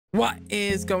What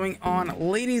is going on,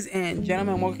 ladies and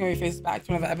gentlemen? Welcome your faces back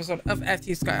to another episode of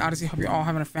FTB Sky Odyssey. Hope you're all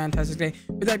having a fantastic day.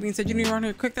 With that being said, you need to run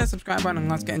here, click that subscribe button, and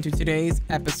let's get into today's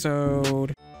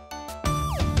episode.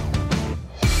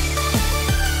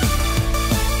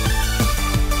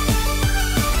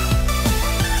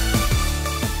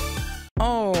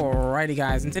 Alrighty,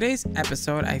 guys. In today's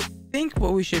episode, I think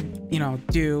what we should,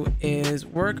 do is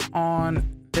work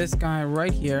on this guy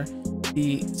right here,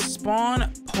 the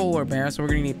spawn polar bear. So we're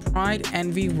gonna need pride,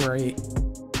 envy,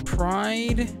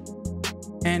 pride,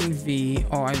 envy.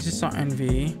 Oh, I just saw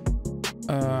envy.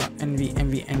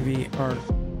 Envy. Or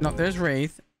no, there's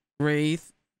wraith.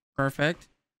 Perfect.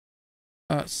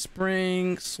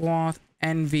 Spring, sloth,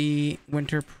 envy,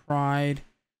 winter, pride.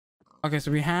 Okay, so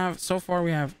we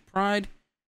have pride,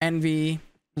 envy,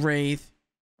 wraith,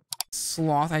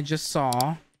 sloth. I just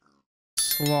saw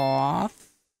sloth.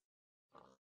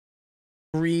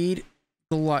 Greed,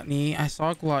 gluttony. I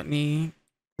saw gluttony,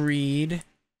 greed,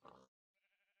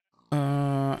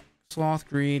 sloth,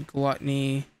 greed,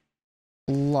 gluttony,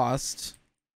 lust.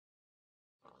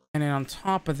 And then on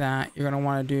top of that, you're gonna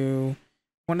want to do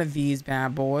one of these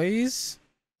bad boys,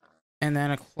 and then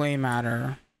a clay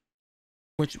matter,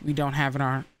 which we don't have in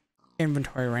our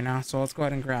inventory right now. So let's go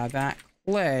ahead and grab that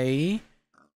clay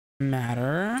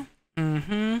matter.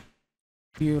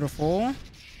 Beautiful.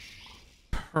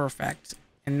 Perfect.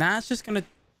 And that's just gonna,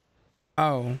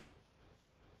 oh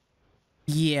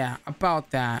yeah, about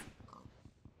that,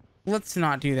 let's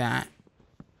not do that.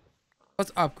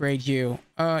 Let's upgrade you.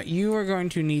 You are going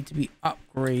to need to be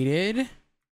upgraded.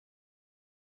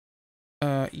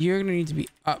 You're gonna need to be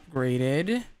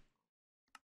upgraded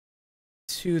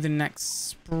to the next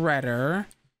spreader.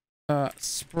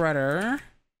 Spreader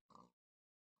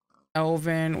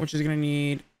elven, which is gonna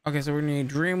need, okay, so we're gonna need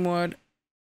dreamwood.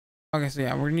 Okay, so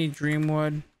yeah, we're gonna need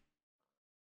dreamwood.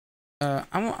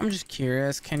 I'm just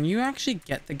curious, can you actually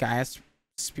get the Gaia's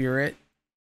spirit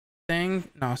thing?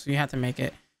 No, so you have to make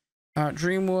it.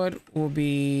 Dreamwood will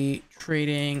be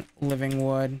trading living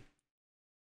wood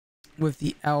with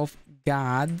the elf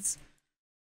gods.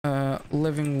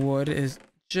 Living wood is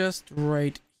just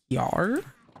right here. All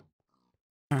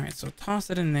right, so toss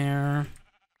it in there.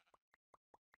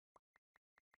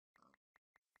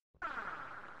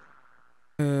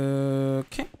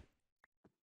 Okay.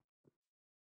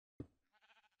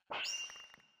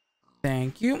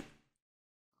 Thank you.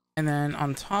 And then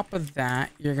on top of that,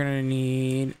 you're gonna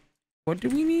need, what do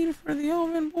we need for the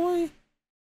elven boy?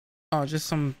 Oh, just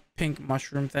some pink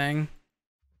mushroom thing.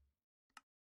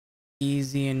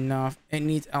 Easy enough. It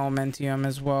needs elementium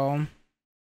as well,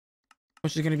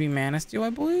 which is gonna be mana steel, I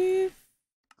believe.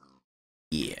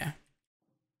 Yeah.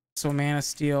 So mana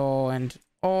steel and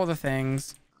all the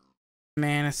things.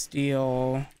 Mana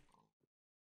steel.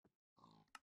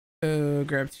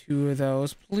 Grab 2 of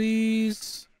those,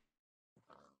 please.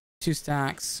 2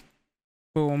 stacks.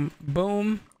 Boom,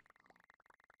 boom.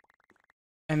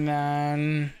 And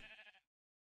then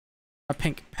a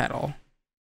pink petal.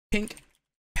 Pink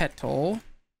petal.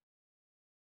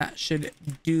 That should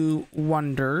do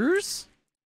wonders.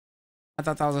 I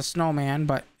thought that was a snowman,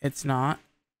 but it's not.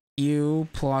 U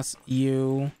plus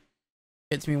U.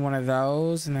 Gets me one of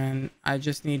those, and then I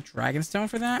just need dragonstone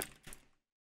for that,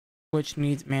 which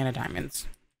needs mana diamonds.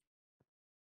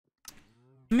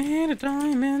 Mana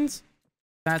diamonds.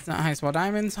 That's not high spell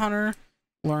diamonds, Hunter.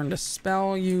 Learn to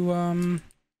spell, you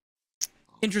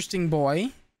interesting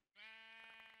boy.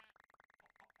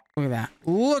 Look at that.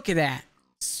 Look at that.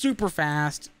 Super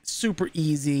fast, super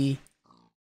easy.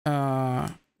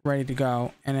 Ready to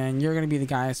go. And then you're gonna be the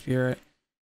Gaia spirit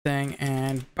thing,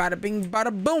 and bada bing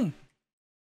bada boom.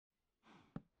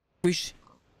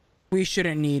 We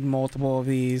shouldn't need multiple of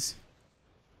these,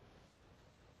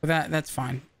 but that's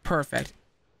fine. Perfect.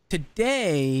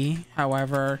 Today,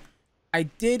 however, I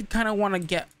did kind of want to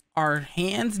get our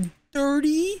hands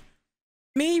dirty,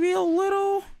 maybe a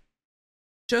little,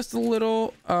 just a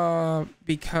little,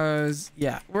 because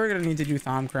yeah, we're gonna need to do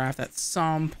Thaumcraft at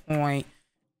some point,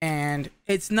 and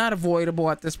it's not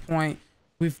avoidable at this point.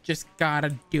 We've just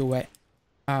gotta do it.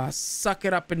 Suck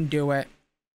it up and do it.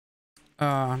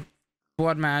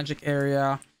 Blood magic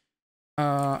area.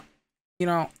 To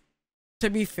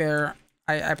be fair,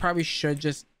 I probably should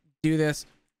just do this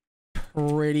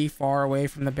pretty far away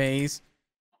from the base,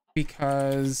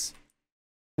 because,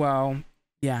 well,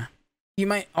 yeah, you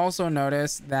might also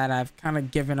notice that I've kind of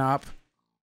given up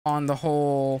on the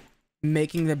whole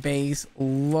making the base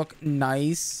look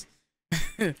nice.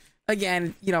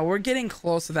 Again, we're getting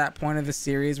close to that point of the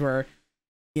series where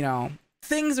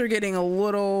things are getting a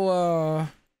little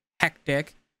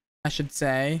hectic, I should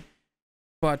say.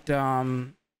 But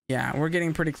Yeah, we're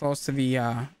getting pretty close to the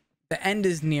end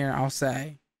is near, I'll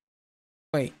say.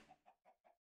 Wait.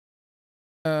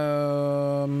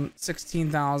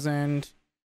 16,000,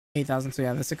 8,000. So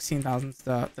yeah, the 16,000 is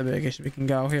the biggest we can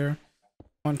go here.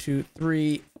 1, 2,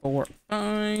 3, 4,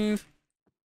 5.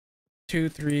 2,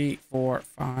 3, 4,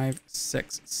 5,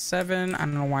 6, 7. I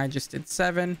don't know why I just did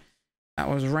 7. That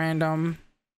was random.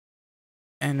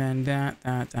 And then that.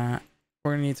 We're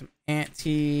gonna need some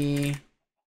anti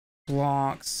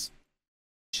blocks,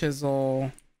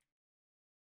 chisel.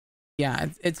 Yeah,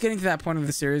 it's getting to that point of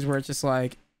the series where it's just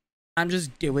like I'm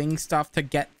just doing stuff to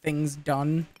get things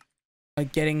done,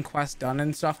 like getting quests done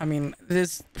and stuff. I mean,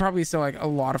 there's probably still like a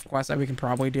lot of quests that we can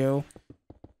probably do,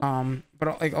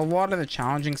 but like a lot of the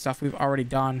challenging stuff we've already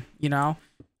done. You know,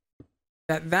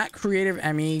 that creative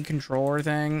ME controller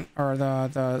thing, or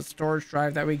the storage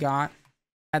drive that we got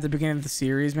at the beginning of the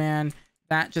series, man,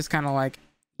 that just kind of like,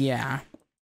 yeah,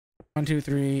 1, 2,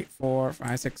 3, 4,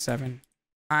 5, 6, 7.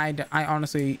 I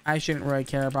honestly, I shouldn't really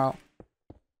care about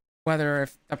whether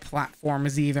if the platform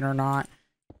is even or not.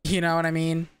 You know what I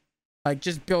mean? Like,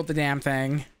 just build the damn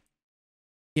thing.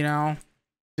 You know?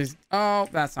 Just, oh,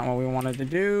 that's not what we wanted to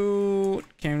do.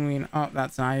 Can we, oh,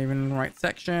 that's not even in the right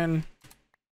section.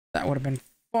 That would have been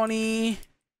funny,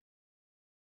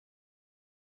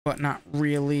 but not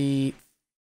really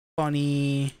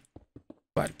funny.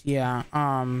 But yeah,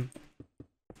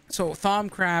 so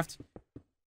Thaumcraft,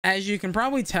 as you can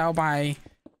probably tell by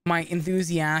my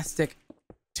enthusiastic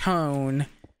tone,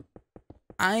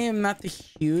 I am not the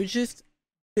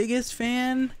biggest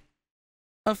fan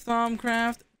of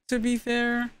Thaumcraft, to be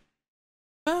fair.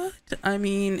 But I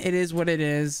mean, it is what it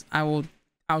is. I'll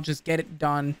just get it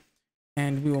done,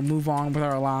 and we will move on with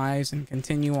our lives and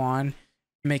continue on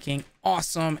making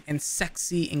awesome and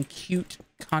sexy and cute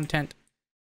content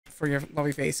for your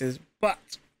lovely faces.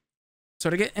 But so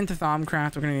to get into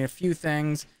Thaumcraft, we're gonna need a few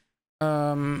things.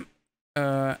 Have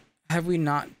we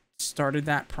not started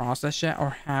that process yet,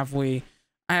 or have we?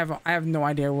 I have no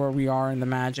idea where we are in the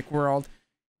magic world.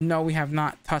 No, we have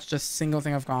not touched a single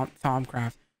thing of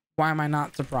Thaumcraft. Why am I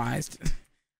not surprised?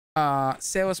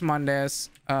 Salus Mundus,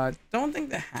 don't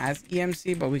think that has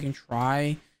EMC, but we can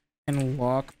try and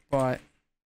look, but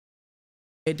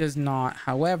it does not.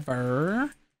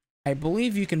 However, I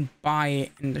believe you can buy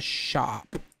it in the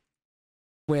shop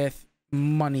with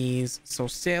monies. So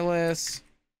Salus,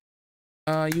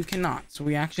 you cannot. So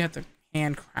we actually have to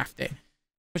handcraft it,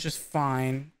 which is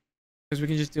fine, because we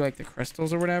can just do like the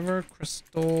crystals or whatever.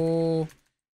 Crystals.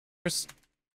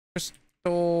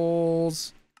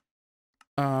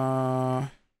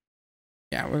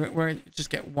 Yeah, we're just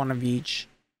get one of each.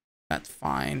 That's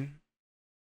fine.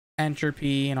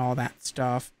 Entropy and all that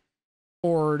stuff.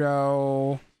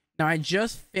 Ordo. Now I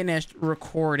just finished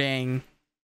recording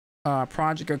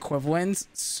project equivalents,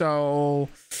 so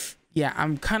yeah,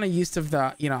 I'm kind of used to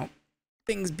the, you know,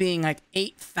 things being like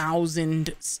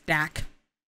 8,000 stack,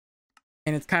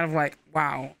 and it's kind of like,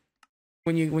 wow,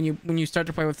 when you start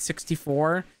to play with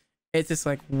 64, it's just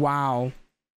like, wow,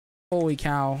 holy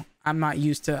cow, I'm not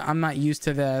used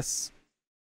to this,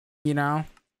 you know.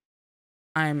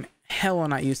 I'm hella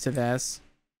not used to this,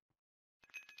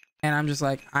 and I'm just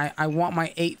like, I want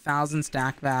my 8,000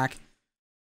 stack back.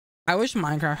 I wish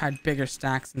Minecraft had bigger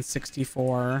stacks than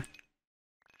 64.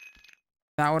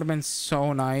 That would have been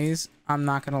so nice. I'm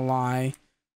not gonna lie.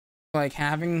 Like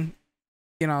having,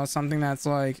 you know, something that's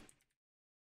like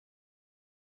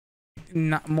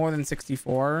not more than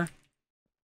 64.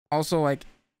 Also, like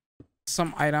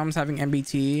some items having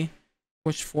MBT,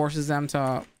 which forces them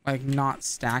to like not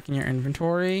stack in your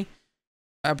inventory.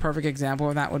 A perfect example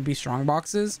of that would be strong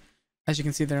boxes. As you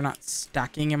can see, they're not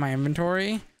stacking in my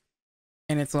inventory,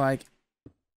 and it's like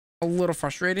a little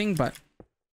frustrating, but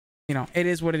you know, it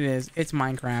is what it is. It's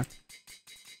Minecraft.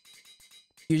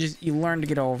 You learn to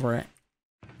get over it.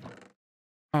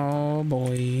 Oh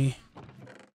boy.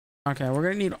 Okay, we're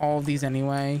gonna need all of these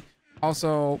anyway.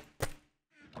 Also,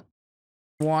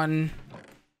 1,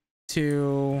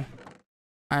 2.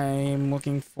 I'm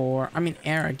looking for, I mean,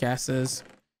 air, I guess is,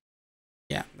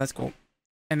 yeah, that's cool.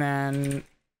 And then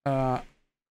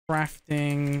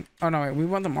crafting. Oh no, wait, we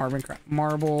want the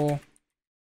marble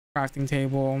crafting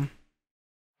table.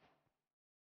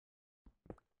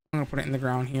 I'm gonna put it in the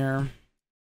ground here.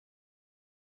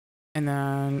 And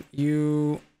then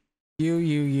you,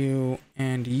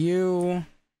 and you.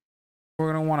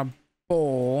 We're gonna want a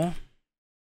bowl,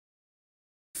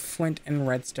 flint and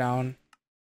redstone.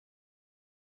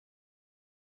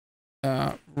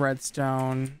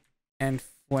 Redstone and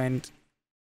flint.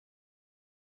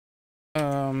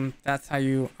 That's how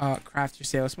you craft your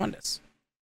Salus Mundus.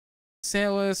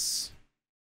 Salus,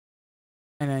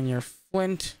 and then your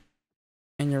flint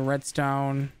and your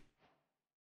redstone.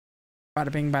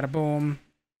 Bada bing, bada boom.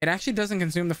 It actually doesn't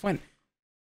consume the flint.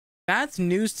 That's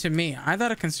news to me. I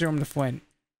thought it consumed the flint,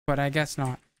 but I guess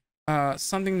not.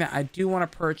 Something that I do want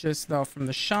to purchase though from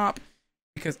the shop,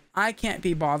 because I can't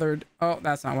be bothered. Oh,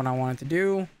 that's not what I wanted to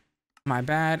do. My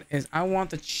bad. Is I want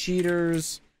the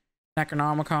cheaters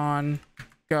Necronomicon.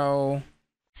 Go.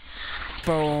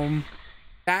 Boom.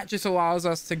 That just allows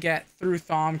us to get through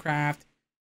Thaumcraft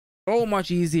so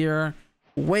much easier,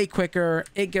 way quicker.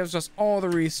 It gives us all the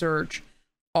research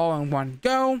all in one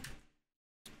go,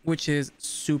 which is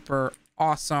super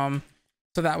awesome.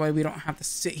 So that way we don't have to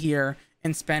sit here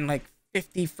and spend like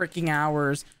 50 freaking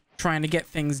hours trying to get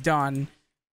things done,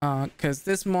 because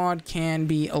this mod can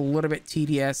be a little bit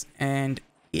tedious. And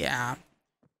yeah,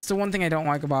 so one thing I don't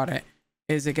like about it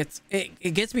is it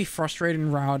gets me frustrated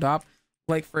and riled up.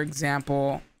 Like, for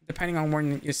example, depending on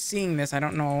when you're seeing this, I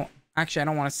don't know, actually I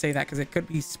don't want to say that because it could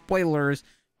be spoilers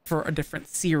for a different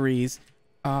series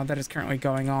that is currently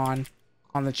going on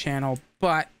the channel.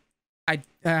 But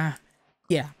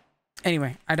yeah,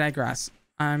 anyway, I digress.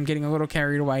 I'm getting a little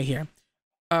carried away here.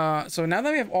 So now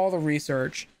that we have all the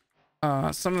research,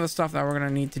 some of the stuff that we're gonna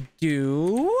need to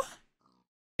do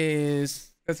is,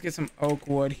 let's get some oak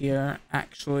wood here.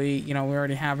 Actually, you know, we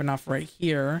already have enough right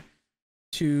here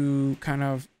to kind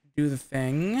of do the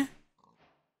thing.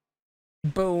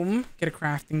 Boom. Get a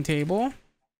crafting table.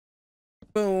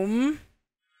 Boom.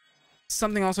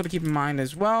 Something also to keep in mind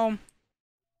as well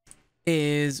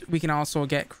is we can also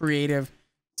get creative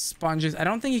sponges. I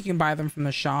don't think you can buy them from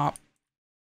the shop.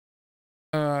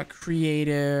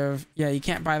 Creative, yeah, you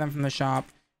can't buy them from the shop,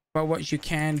 but what you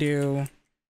can do,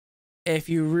 if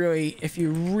you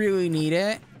really need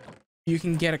it, you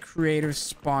can get a creative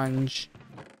sponge,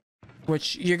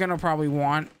 which you're gonna probably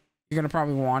want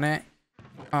it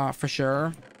for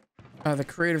sure. The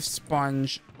creative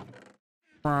sponge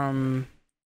from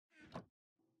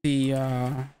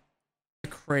the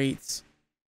crates.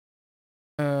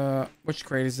 Which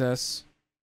crate is this?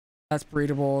 That's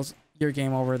breedables. Your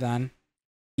game over then.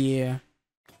 Yeah.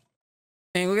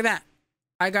 And look at that.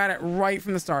 I got it right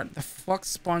from the start. The flux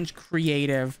sponge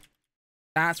creative.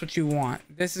 That's what you want.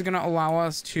 This is gonna allow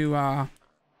us to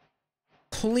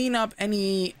clean up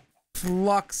any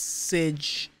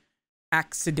fluxage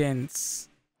accidents,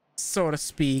 so to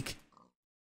speak,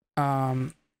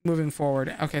 moving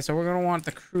forward. Okay, so we're gonna want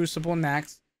the crucible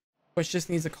next, which just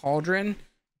needs a cauldron.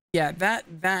 Yeah,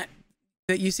 that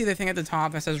you see the thing at the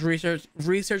top that says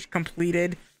research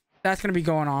completed. That's gonna be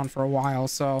going on for a while,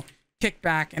 so kick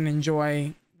back and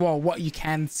enjoy, well, what you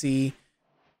can see.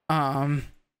 You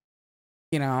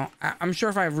know, I'm sure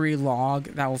if I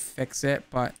relog that will fix it,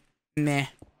 but nah.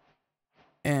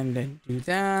 And then do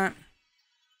that.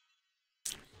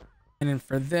 And then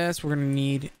for this, we're gonna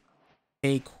need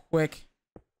a quick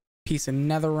piece of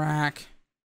netherrack.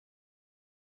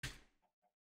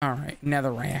 All right,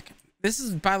 netherrack. This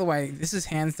is, by the way, this is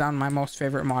hands down my most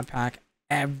favorite mod pack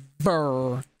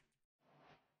ever.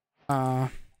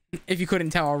 If you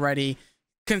couldn't tell already,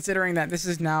 considering that this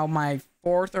is now my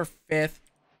 4th or 5th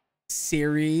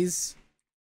series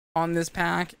on this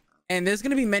pack, and there's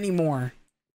gonna be many more.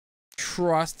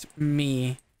 Trust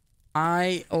me,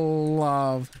 I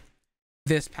love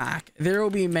this pack. There will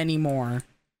be many more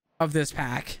of this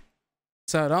pack,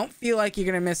 so don't feel like you're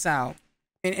gonna miss out.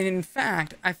 And in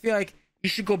fact, I feel like you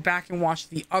should go back and watch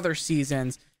the other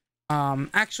seasons.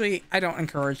 Actually, I don't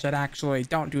encourage that. Actually,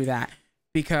 don't do that,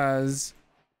 because,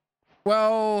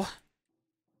 well,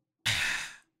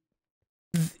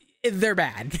 they're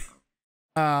bad.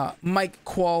 Mic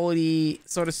quality,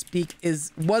 so to speak,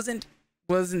 wasn't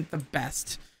the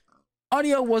best.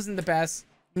 Audio wasn't the best.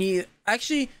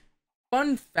 Actually,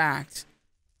 fun fact,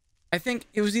 I think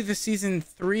it was either season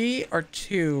 3 or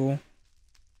 2.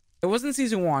 It wasn't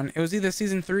season 1. It was either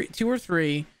season 2 or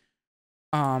 3.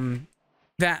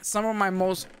 That some of my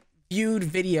most viewed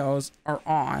videos are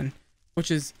on, which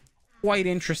is quite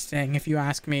interesting if you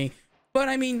ask me. But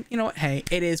I mean, you know what? Hey,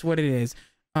 it is what it is.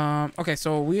 Okay,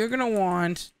 so we are gonna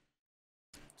want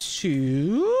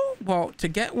to, well, to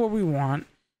get what we want,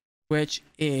 which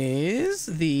is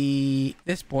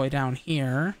this boy down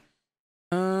here.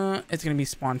 It's gonna be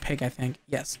spawn pig, I think.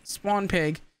 Yes, spawn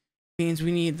pig means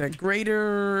we need the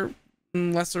greater,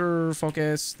 lesser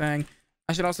focus thing.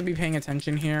 I should also be paying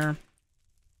attention here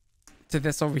to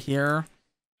this over here.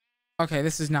 Okay,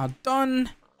 this is now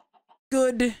done.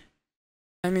 Good.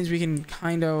 That means we can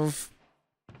kind of,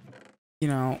 you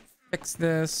know, fix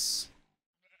this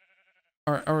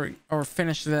or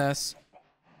finish this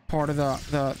part of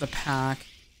the pack,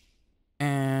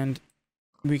 and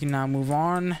we can now move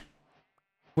on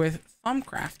with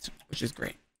Thumbcraft, which is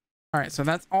great. All right, so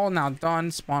that's all now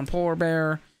done. Spawn polar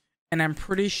bear, and I'm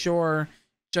pretty sure,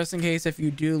 just in case if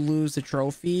you do lose the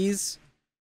trophies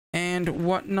and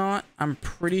whatnot, I'm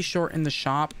pretty sure in the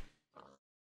shop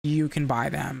you can buy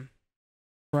them,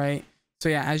 right? So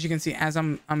yeah, as you can see, as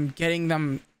I'm getting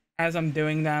them, as I'm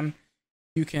doing them,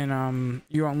 you can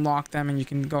you unlock them and you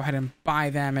can go ahead and buy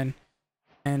them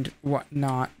and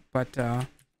whatnot. But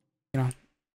you know,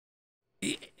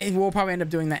 it will probably end up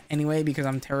doing that anyway because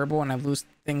I'm terrible and I lose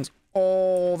things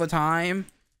all the time,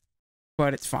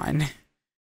 but it's fine.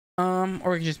 Or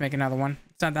we can just make another one.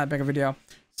 It's not that big of a deal.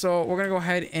 So we're gonna go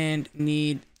ahead and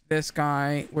need this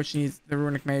guy, which needs the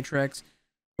Runic Matrix,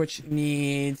 which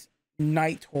needs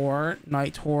Nitor.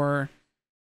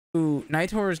 Ooh,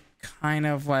 Nitor is kind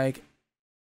of like,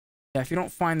 yeah, if you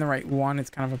don't find the right one, it's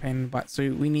kind of a pain in the butt.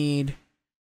 So we need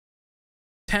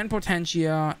 10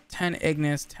 Potentia, 10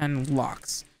 Ignis, 10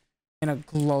 Lux, and a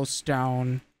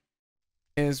Glowstone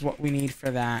is what we need for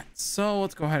that. So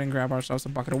let's go ahead and grab ourselves a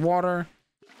bucket of water,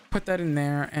 put that in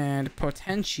there, and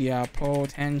Potentia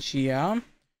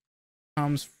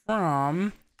comes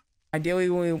from, ideally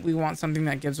we want something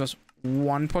that gives us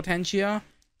 1 Potentia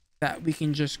that we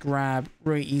can just grab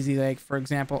really easy. Like for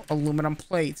example, aluminum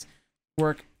plates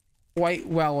work quite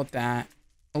well with that.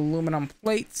 Aluminum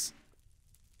plates.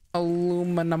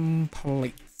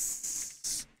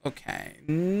 Okay,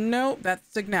 nope,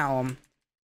 that's Signalum.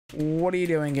 What are you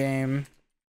doing, game?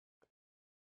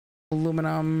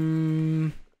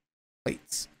 Aluminum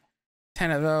plates,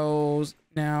 10 of those.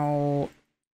 Now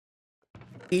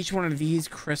each one of these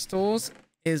crystals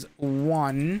is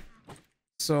 1,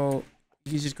 so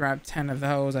you just grab 10 of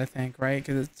those, I think, right?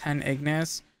 Because it's 10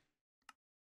 Ignis,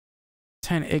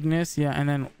 yeah. And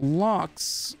then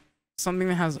Lux, something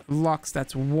that has Lux,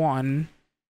 that's 1,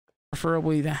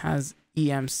 preferably that has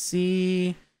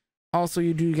EMC. Also,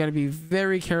 you do got to be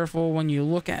very careful when you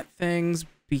look at things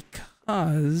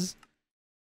because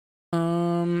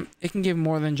it can give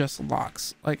more than just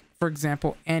Lux. Like for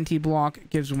example, anti-block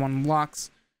gives 1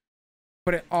 Lux,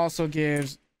 but it also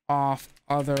gives off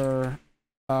other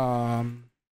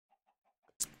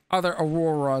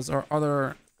auroras or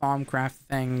other Thaumcraft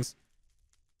things,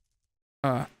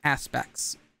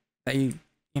 aspects that you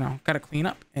know gotta clean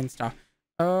up and stuff.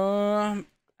 I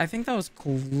think that was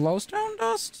glowstone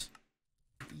dust.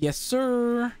 Yes,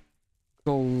 sir.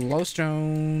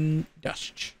 Glowstone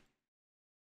dust.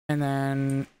 And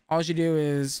then all you do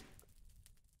is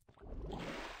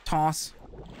toss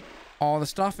all the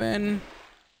stuff in,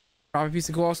 drop a piece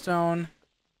of glowstone,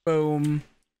 boom,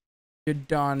 you're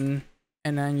done.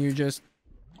 And then you just,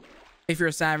 if you're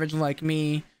a savage like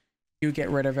me, you get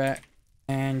rid of it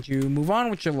and you move on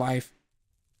with your life,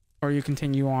 or you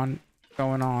continue on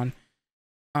going on.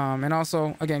 And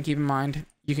also, again, keep in mind,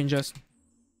 you can just,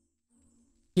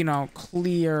 you know,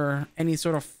 clear any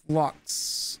sort of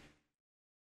flux.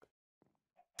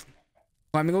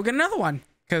 Let me go get another one,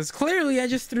 because clearly I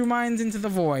just threw mines into the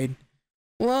void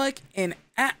like an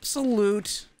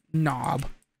absolute knob.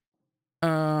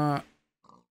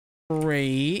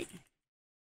 Crate.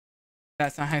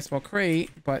 That's not how I spell crate,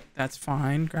 but that's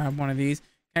fine. Grab one of these.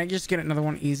 Can I just get another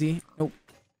one easy? Nope.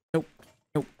 Nope.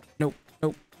 Nope. Nope.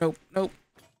 Nope. Nope. Nope.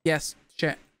 Yes.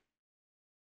 Shit.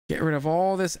 Get rid of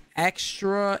all this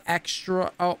extra.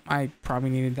 Oh, I probably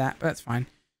needed that, but that's fine.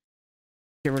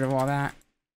 Get rid of all that.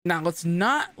 Now let's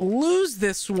not lose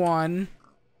this one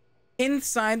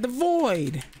inside the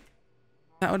void.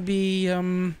 That would be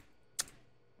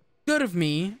good of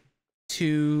me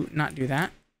to not do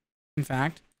that. In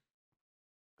fact,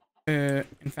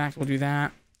 we'll do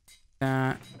that,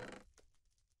 and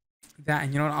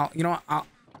you know what?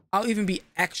 I'll even be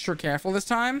extra careful this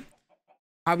time.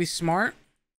 I'll be smart.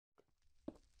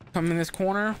 Come in this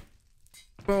corner.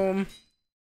 Boom.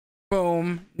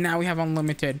 Boom. Now we have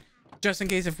unlimited. Just in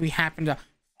case if we happen to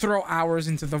throw ours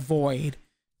into the void,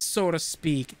 so to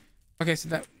speak. Okay, so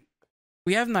that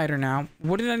we have niter now.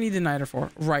 What did I need the niter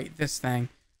for? Right, this thing.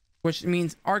 Which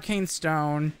means arcane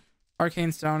stone.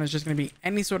 Arcane stone is just going to be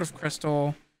any sort of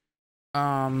crystal.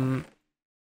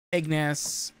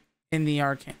 Ignis in the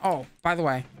arcane. Oh, by the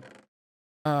way,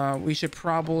 we should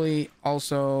probably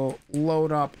also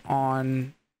load up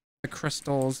on the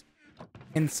crystals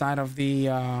inside of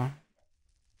the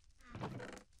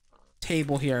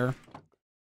table here,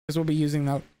 because we'll be using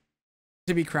that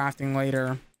to be crafting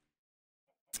later.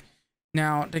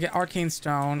 Now to get arcane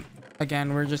stone,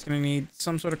 again, we're just going to need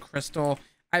some sort of crystal.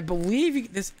 I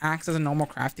believe this acts as a normal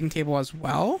crafting table as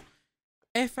well,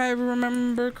 if I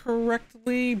remember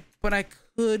correctly, but I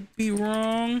could be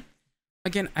wrong.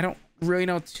 Again, I don't really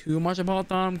know too much about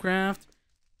Thaumcraft.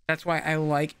 That's why I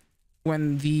like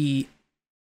when the,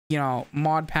 you know,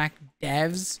 mod pack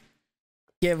devs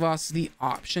give us the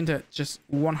option to just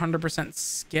 100%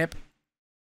 skip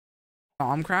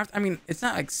Thaumcraft. I mean, it's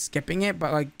not like skipping it,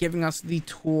 but like giving us the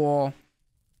tool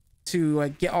to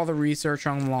like get all the research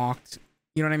unlocked.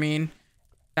 You know what I mean?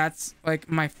 That's like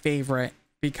my favorite,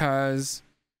 because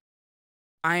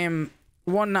I am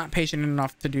one, not patient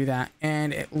enough to do that,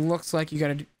 and it looks like you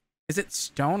gotta do, is it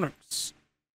stone or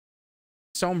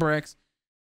stone bricks?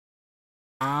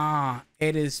 Ah,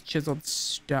 it is chiseled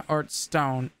stone, or it's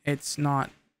stone. It's not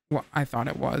what I thought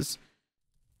it was.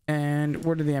 And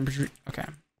where did the embers? Okay,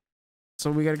 so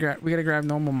we gotta grab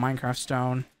normal Minecraft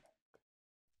stone.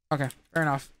 Okay, fair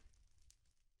enough.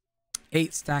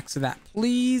 8 stacks of that,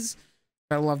 please.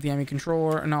 I love the Emmy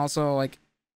controller, and also, like,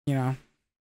 you know,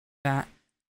 that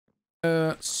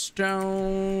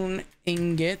stone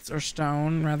ingots, or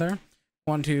stone rather.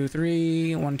 1 2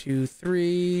 3 1 2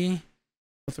 3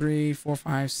 3 4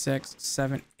 5 6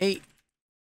 7 8.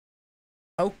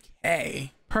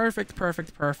 Okay,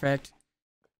 perfect.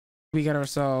 We got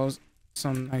ourselves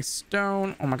some nice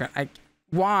stone. Oh my god,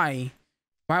 why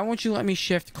won't you let me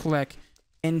shift click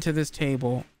into this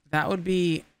table? That would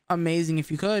be amazing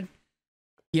if you could,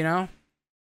 you know.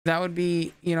 That would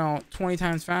be, you know, 20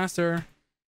 times faster.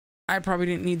 I probably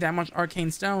didn't need that much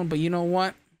arcane stone, but you know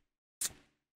what?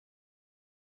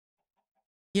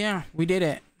 Yeah, we did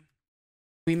it.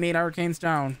 We made arcane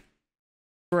stone.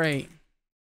 Great.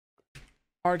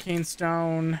 Arcane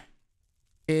stone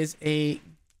is a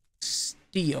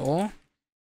steal,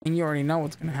 and you already know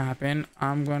what's gonna happen.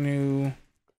 I'm going to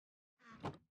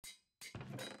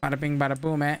bada bing bada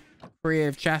boom it,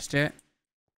 creative chest it,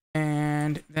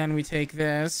 and then we take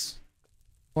this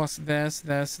plus this.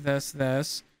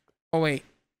 Oh wait,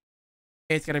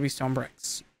 it's gotta be stone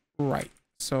bricks, right?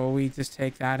 So we just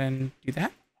take that and do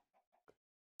that.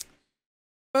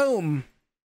 Boom.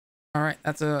 All right,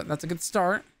 that's a good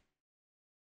start.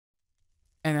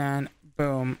 And then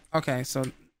boom. Okay, so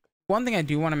one thing I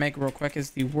do want to make real quick is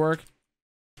the workbench.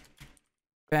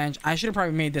 I should have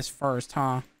probably made this first,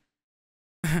 huh?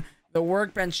 The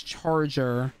workbench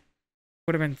charger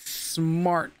would have been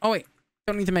smart. Oh wait,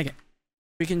 don't need to make it.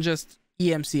 We can just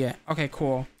EMC it. Okay,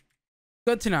 cool.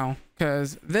 Good to know,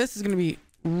 because this is going to be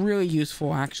really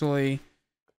useful actually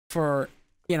for,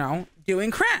 you know, doing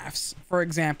crafts, for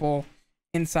example,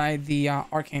 inside the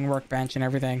arcane workbench and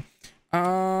everything.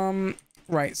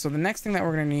 Right, so the next thing that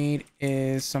we're going to need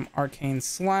is some arcane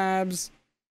slabs,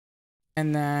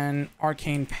 and then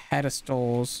arcane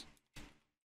pedestals.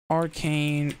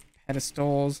 Arcane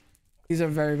pedestals. These are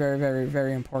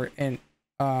very important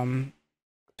to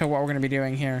what we're going to be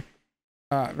doing here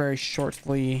very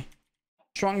shortly.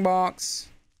 Strongbox,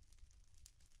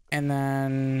 and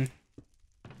then,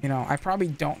 you know, I probably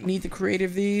don't need to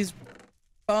creative these,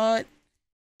 but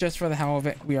just for the hell of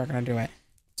it, we are going to do it.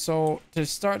 So to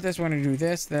start this, we're going to do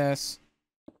this.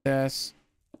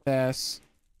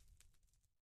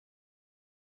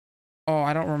 Oh,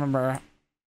 I don't remember.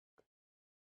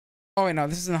 Oh wait, no,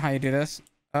 this isn't how you do this.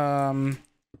 I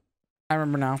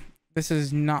remember now. This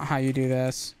is not how you do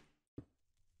this.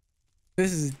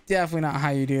 This is definitely not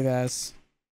how you do this.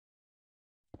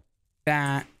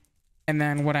 That, and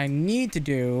then what I need to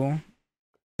do,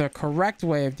 the correct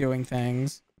way of doing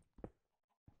things,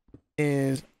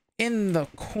 is in the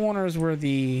corners where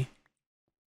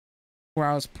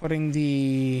I was putting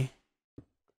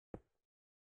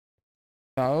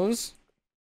those,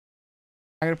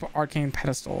 I gotta put arcane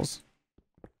pedestals.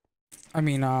 I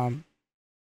mean,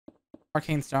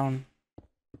 arcane stone.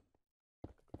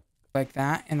 Like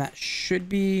that, and that should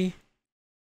be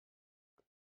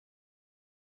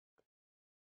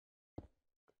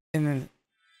in the,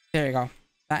 there you go,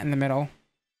 that in the middle.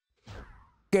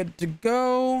 Good to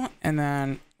go. And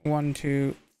then 1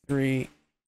 2 3,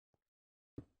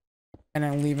 and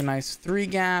then leave a nice 3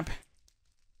 gap.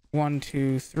 1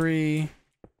 2 3.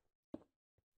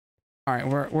 All right,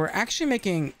 we're actually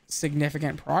making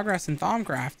significant progress in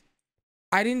Thaumcraft.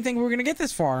 I didn't think we were gonna get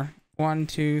this far. 1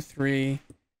 2 3,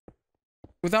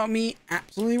 without me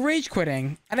absolutely rage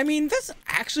quitting. And I mean, this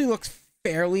actually looks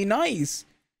fairly nice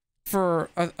for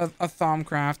a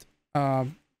Thaumcraft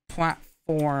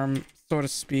platform, so to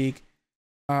speak.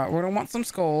 We're gonna want some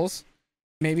skulls,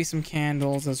 maybe some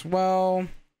candles as well.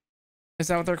 Is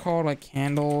that what they're called? Like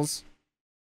candles?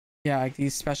 Yeah, like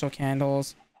these special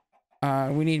candles.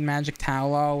 We need magic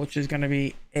tallow, which is gonna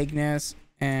be Ignis,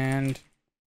 and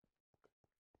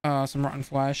some rotten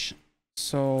flesh.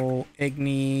 So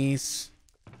Ignis,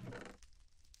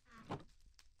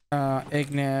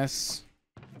 Ignis,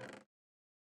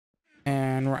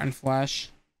 and rotten flesh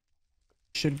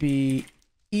should be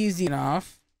easy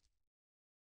enough.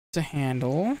 to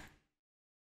handle.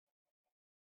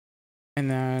 And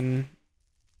then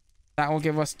that will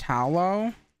give us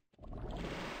tallow.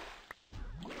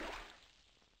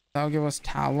 That'll give us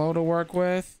tallow to work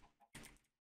with.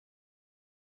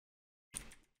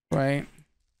 Right?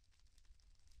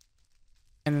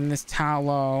 And then this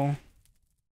tallow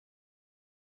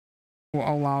will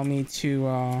allow me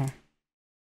to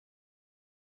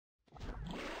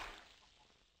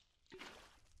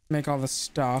make all the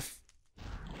stuff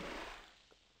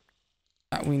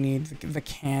that we need. The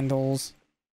candles.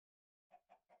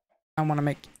 I want to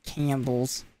make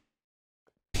candles.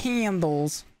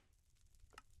 Candles.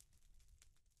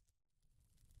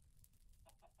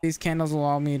 These candles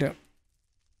allow me to...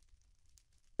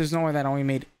 There's no way that only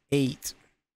made 8.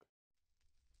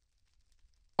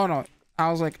 Oh no,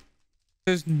 I was like,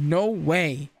 there's no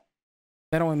way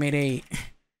that only made 8.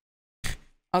 I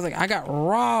was like, I got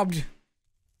robbed.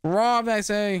 Robbed, I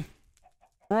say.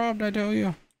 Robbed, I tell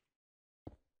you.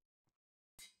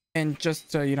 And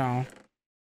just to, you know,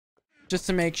 just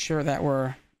to make sure that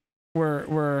we're,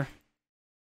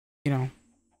 you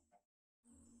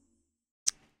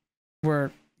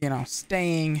know,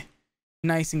 staying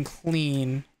nice and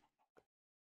clean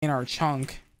in our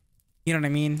chunk. You know what I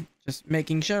mean? Just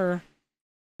making sure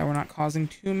that we're not causing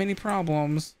too many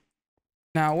problems.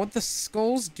 Now, what the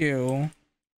skulls do,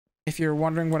 if you're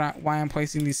wondering why I'm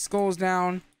placing these skulls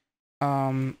down,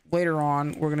 later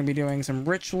on we're going to be doing some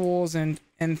rituals and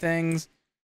things,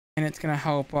 and it's going to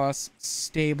help us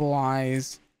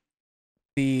stabilize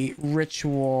the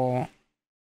ritual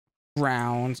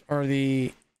grounds, or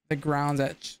the grounds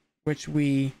at which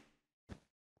we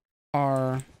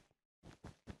are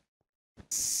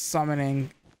summoning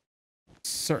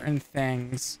certain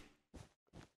things,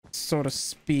 so to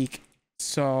speak.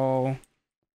 So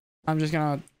I'm just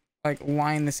gonna like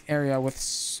line this area with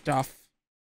stuff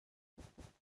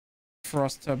for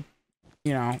us to,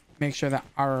 you know, make sure that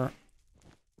our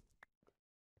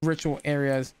ritual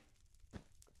areas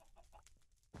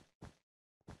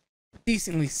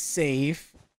decently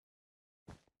safe,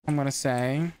 I'm gonna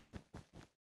say.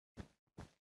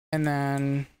 And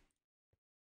then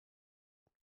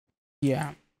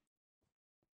yeah,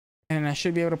 and I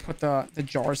should be able to put the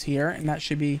jars here, and that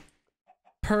should be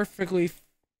perfectly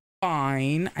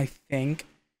fine, I think.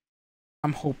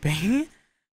 I'm hoping.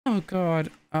 Oh god.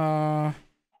 And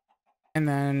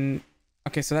then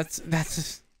okay, so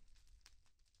that's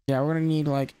yeah, we're gonna need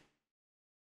like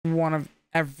one of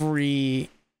every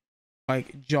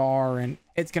like jar, and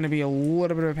it's gonna be a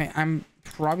little bit of a pain. I'm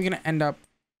probably gonna end up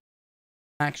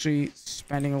actually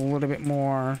spending a little bit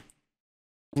more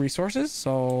resources.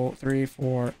 So 3,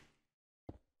 4,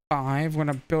 5. We're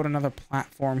gonna build another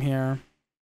platform here,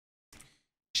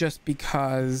 just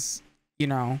because, you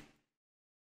know,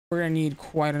 we're gonna need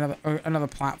quite another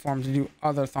platform to do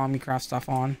other Thomicraft stuff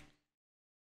on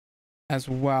as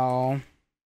well,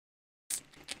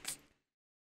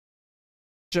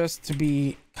 just to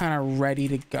be kind of ready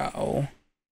to go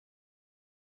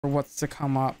for what's to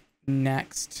come up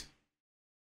next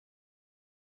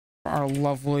for our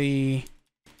lovely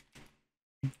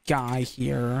guy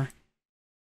here.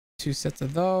 2 sets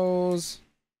of those.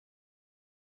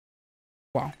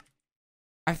 Wow,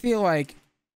 I feel like,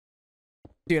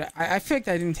 dude, I feel like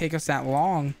that didn't take us that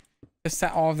long to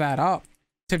set all of that up,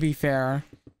 to be fair.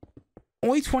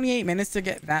 Only 28 minutes to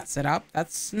get that set up.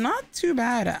 That's not too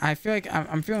bad. I feel like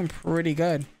I'm feeling pretty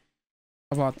good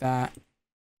about that.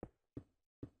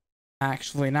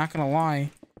 Actually, not gonna lie.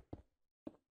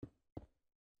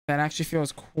 That actually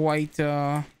feels quite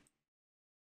good.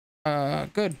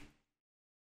 And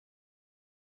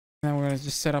then we're gonna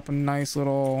just set up a nice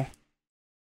little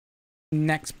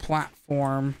next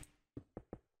platform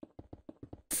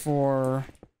for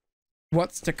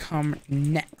what's to come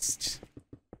next.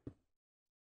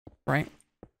 Right?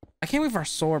 I can't believe our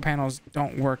solar panels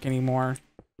don't work anymore.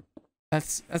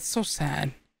 That's so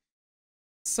sad.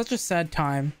 Such a sad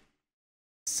time.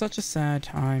 Such a sad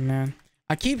time, man.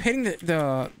 I keep hitting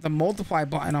the multiply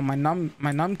button on my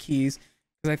num keys,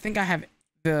 because I think I have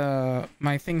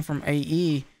my thing from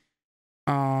AE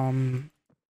in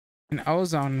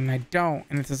Ozone, and I don't,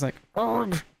 and it's just like,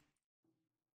 ugh.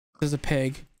 There's a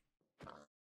pig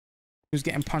who's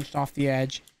getting punched off the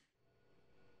edge.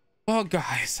 Well,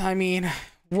 guys, I mean,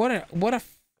 what a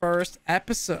first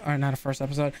episode, or not a first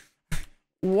episode.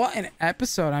 What an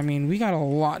episode. I mean, we got a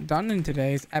lot done in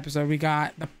today's episode. We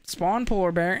got the spawn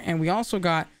polar bear, and we also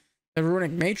got the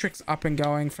runic matrix up and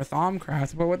going for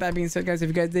Thaumcraft. But with that being said, guys, if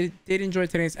you guys did enjoy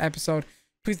today's episode,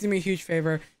 please do me a huge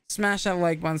favor. Smash that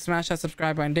like button, smash that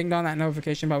subscribe button, ding dong that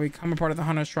notification bell. Become a part of the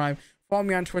Hunterx tribe. Follow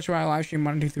me on Twitch, where I live stream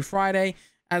Monday through Friday.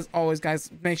 as always,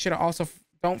 guys, make sure to also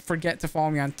don't forget to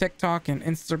follow me on TikTok and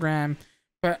Instagram.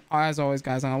 But as always,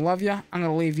 guys, I'm gonna love you. I'm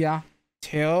gonna leave ya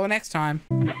till next time.